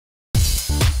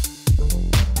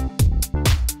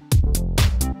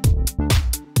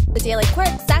Daily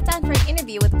Quirk sat down for an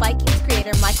interview with Vikings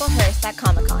creator Michael Hirst at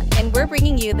Comic-Con, and we're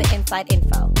bringing you the inside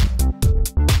info.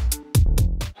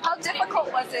 How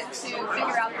difficult was it to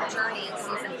figure out the journey in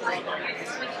season 3?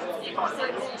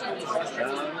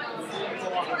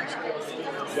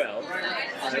 Well,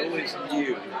 I always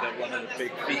knew that one of the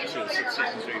big features of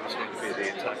season 3 was going to be the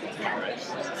attack on Paris.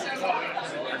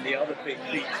 And the other big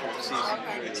feature of season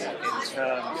 3, in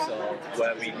terms of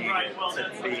where we needed to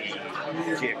be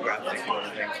geographically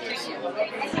and things,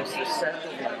 was the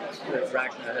settlement that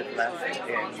Ragnar had left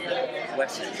in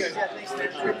Wessex.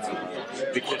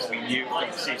 Because we knew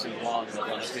from season 1 that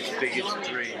one of his biggest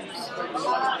dreams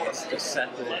was to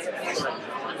settle some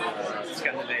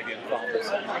Scandinavian farmers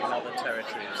and other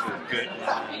territories with good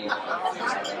land.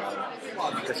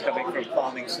 Because coming from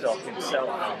farming stock himself,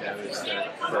 he knows that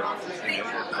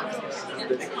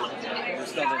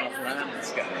there's not enough land in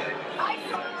Scandinavia.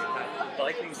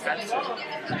 Vikings had to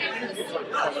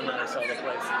colonize other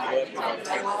places, work with other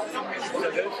people. So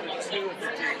those were two of the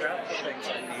geographical things I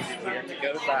needed. We had to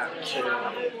go back to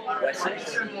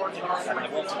Wessex, and I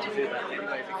wanted to do that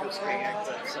anyway because King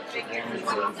Egbert is such a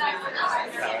wonderful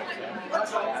character.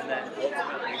 And then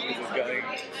ultimately we were going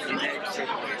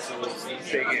inexorably towards the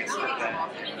biggest event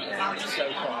so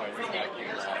far in the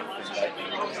Viking life,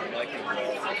 the Viking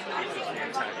world, which was the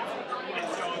attack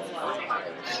on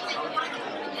Paris.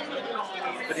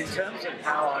 But in terms of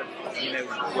how I'm,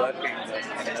 working the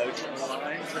emotional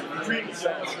lines and things,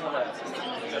 that's not a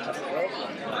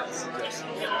problem. That's just, I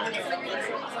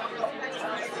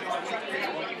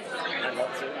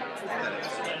love to.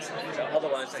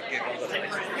 Otherwise, I'd give other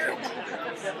writers a chance to do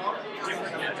it.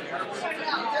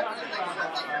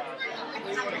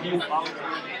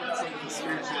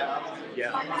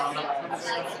 Yeah.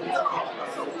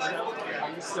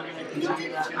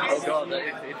 Oh God,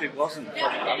 if it wasn't, I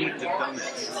wouldn't have done it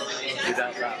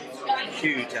without that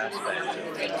huge aspect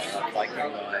of Viking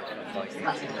life and Viking.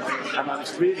 And I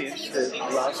was really interested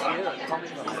last year at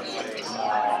Comic-Con on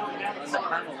the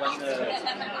panel when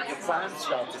the fans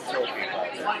started talking about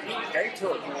it. They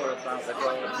talked more about the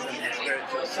gods and the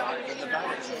spiritual side and the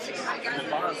balance and the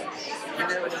violence.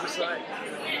 And it was like,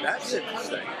 that's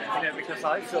interesting. Because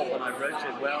I thought when I wrote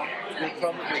it, well, we'll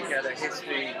probably get a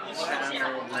History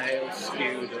Channel,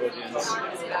 male-skewed audience,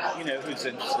 who's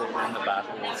interested in the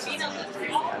battles and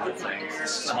the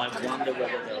things. And I wonder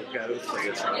whether they'll go for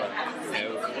this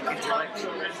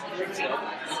intellectual. So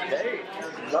they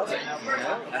love it,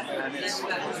 and it's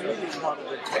really part of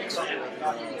the texture of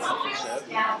the show.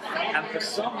 And for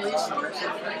some reason, there's a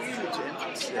huge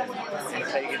interest in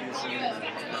paganism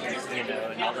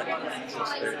and other kinds of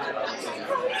spirituality.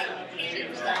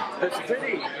 It's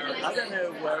pretty, I don't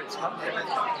know where it's come from.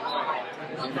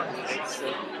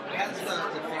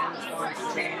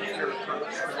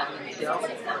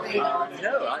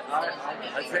 No,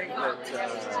 I think that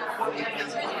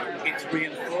it's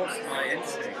reinforced my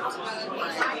instinct.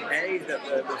 That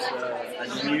there was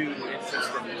a new interest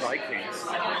in Vikings,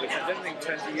 which I don't think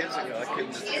 20 years ago I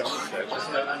couldn't have done so, because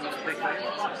no one was big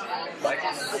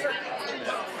Vikings.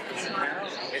 Now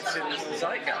it's in the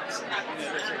zeitgeist.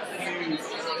 There's a huge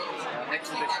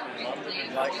exhibition in London in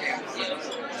Vikings. There's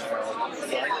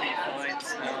Viking finds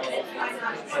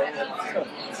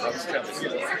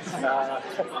now.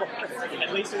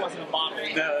 At least it wasn't a model.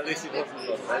 No, at least it wasn't a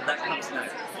model. That comes now.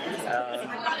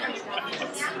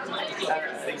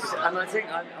 And I think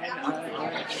I'm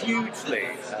hugely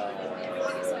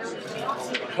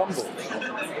humbled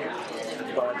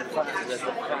by the fact that the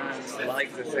fans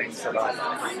like the things that I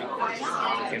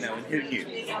like. And who knew?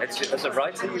 As a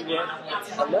writer, you work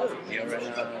alone. You're in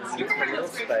a little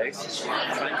space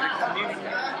trying to communicate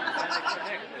and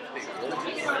connect with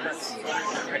people.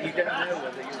 And you don't know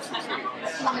whether you'll succeed.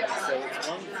 So it's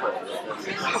wonderful that there's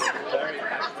this very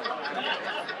active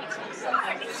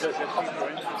so that people are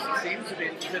interested, seem to be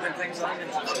interested in things I'm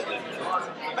interested in.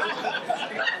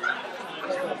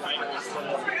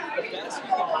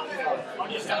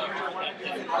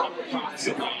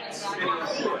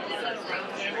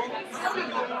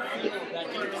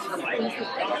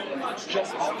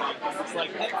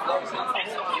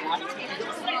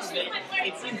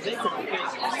 It seems different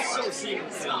because it's so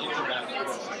seamlessly interactive.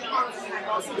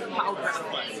 How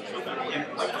gratifying is it?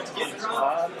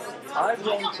 I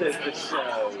wanted the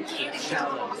show to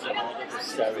challenge a lot of the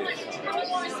stereotypes,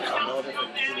 a lot of the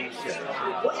cliches,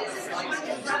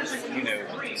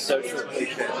 social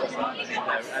cliches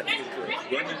about attitude towards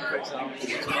women, for example,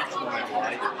 was much more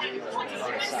enlightened than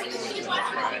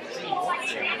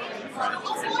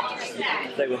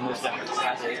they were more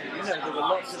democratic. There were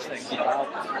lots of things about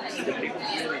them that people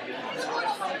really didn't.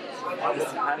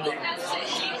 And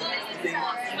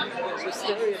the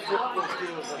stereotypes typical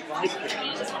view of the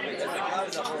Vikings, I mean, there's a guy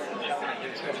in the whole family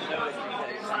who's got no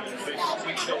education,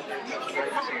 who's stupid, who's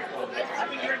racing for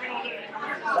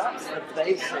that's the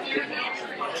basic image.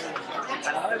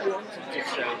 And I wanted to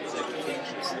show that they were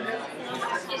interesting,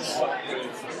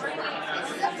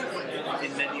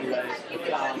 in many ways,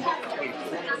 profound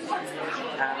people.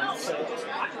 And so,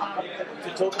 to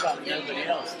talk about nobody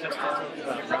else, just to talk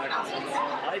about Ragnar,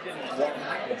 I didn't want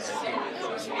to just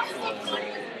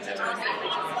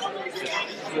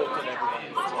look at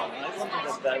everyone. I wanted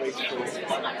a very cool, deep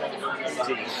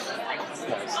person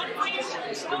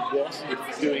who wasn't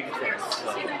doing things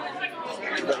like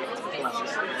doing things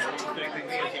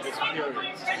that he was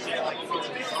furious.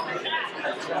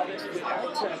 And Travis, I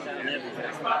turned down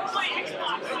everything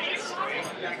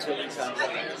until he found out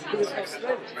he was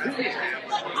Australian.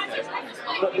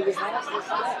 But he was half this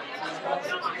depth, half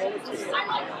this quality,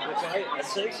 which I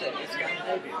associate with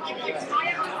Scandinavians. I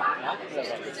think they're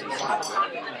like this,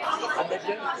 and they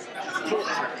don't.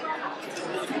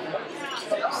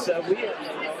 So we have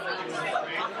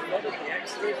a lot of the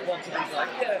extras want to be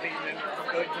like, yeah, I mean,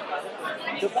 going to battle.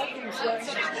 The Vikings were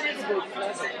incredibly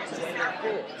clever when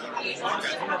they fought.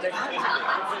 You know, they had to be,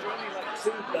 because there were only like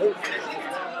 2 boats in the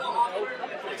whole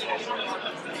country.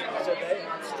 So they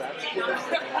had strategies.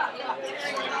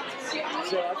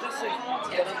 So I just think that,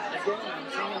 again,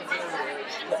 I'm thinking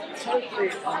totally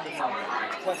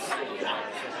undermined, questioning the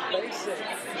basic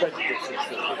prejudices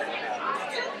that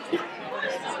people have.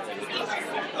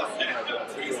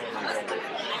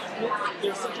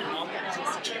 There's such an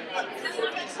authenticity.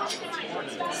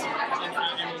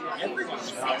 And everyone's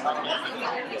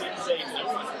saying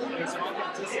there's an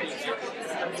authenticity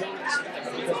I don't expect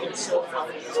because they're so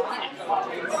hard to find.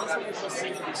 People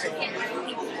seem to be so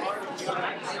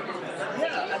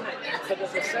yeah, but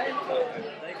at the same time,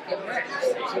 they connect to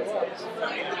us.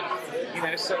 You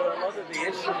know, so a lot of the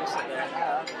issues that they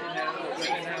have, you know,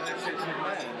 women have issues with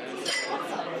men, and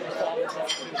fathers have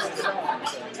issues with sons,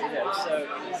 and, you know, so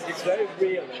it's very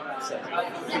real in that sense. But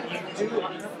you do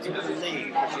have to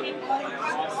believe that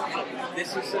this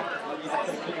is a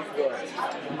complete world.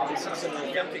 This is an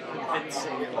authentic,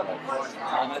 convincing world.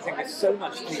 And I think there's so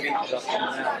much TV production now,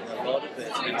 and a lot of it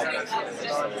now goes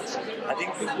into this. I think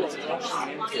people are rushing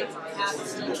into it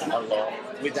a lot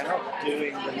without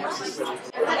doing the necessary.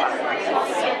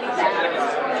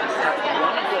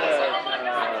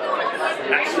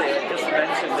 Actually, I just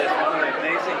mentioned that one of the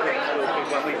amazing things will be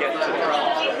when we get to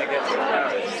France, when we get to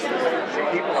Paris,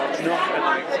 people are not going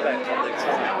to expect all the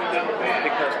time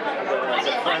because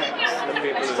the Franks, the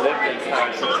people who lived in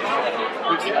Paris, whose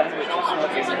language was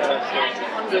not universal,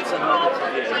 hundreds and hundreds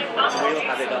of years, and we all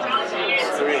had it on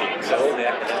screen, so all the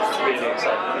academics really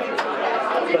excited.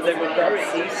 But they were very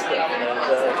Eastern.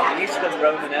 The Eastern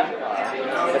Roman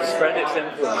Empire had spread its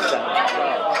influence down to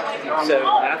France. So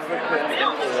African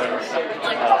influence,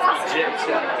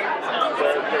 Egyptian,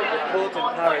 the court in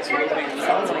Paris would have been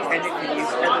unlike anything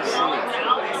you've ever seen.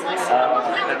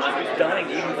 And I was dying,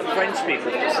 even the French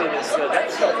people, to see this. So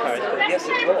that's not Paris, but yes,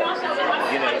 it was.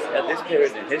 You know, at this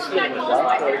period in history, with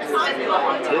dark ages, this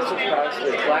was Paris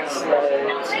with black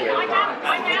slaves, with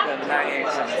African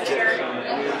hangings and Egyptian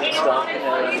stuff, you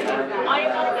know, and it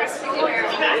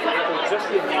was just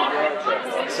a new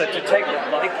world. So to take the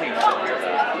Vikings into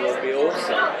that will be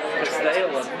awesome, because they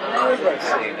were never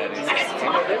seen anything. You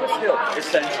know, they were still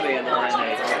essentially an Iron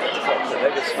Age culture.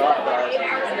 They were smart guys,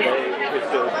 they could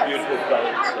build beautiful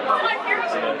boats, and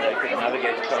you know, they could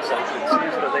navigate across ocean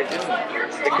seas, but they didn't.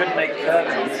 They couldn't make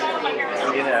curtains,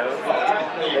 you know.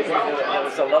 They couldn't do it. There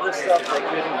was a lot of stuff they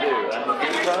couldn't do, and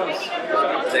in France,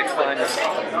 they find us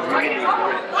really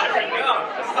rich,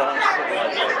 advanced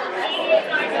civilization.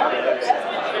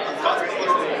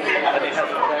 And it has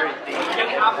a very deep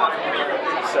impact,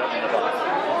 certain life.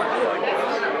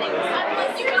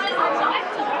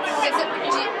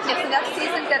 Is next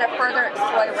season going to further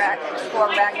explore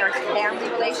Ragnar's family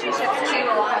relationships too,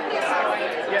 along with the story?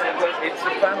 Yeah, well, it's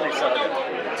a family saga,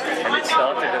 and it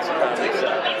started as a family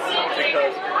saga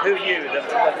because who knew that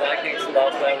the Vikings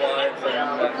loved their wives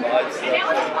and their wives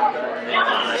loved them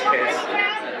and kids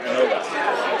and all that.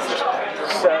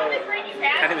 So,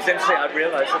 and it was interesting. I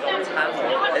realised that on the panel,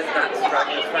 that's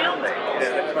Ragnar's family. You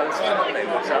know, the close family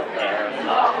was up there.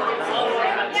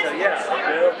 And so yeah,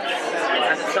 Bill, and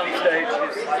at some stage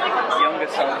his younger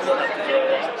sons will have to grow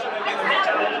up.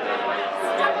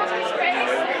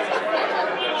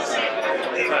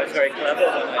 So I was very clever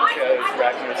when I chose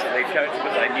Ragnar as a lead coach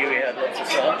because I knew he had lots of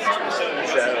sons.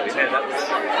 So you know that was,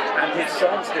 and his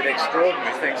sons did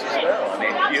extraordinary things as well. I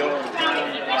mean, Bjorn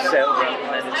sailed around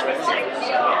the Mediterranean.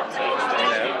 You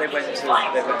know, they went to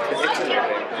Italy.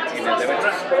 You know, they went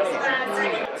to Spain.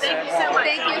 Thank you so much.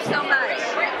 Thank you so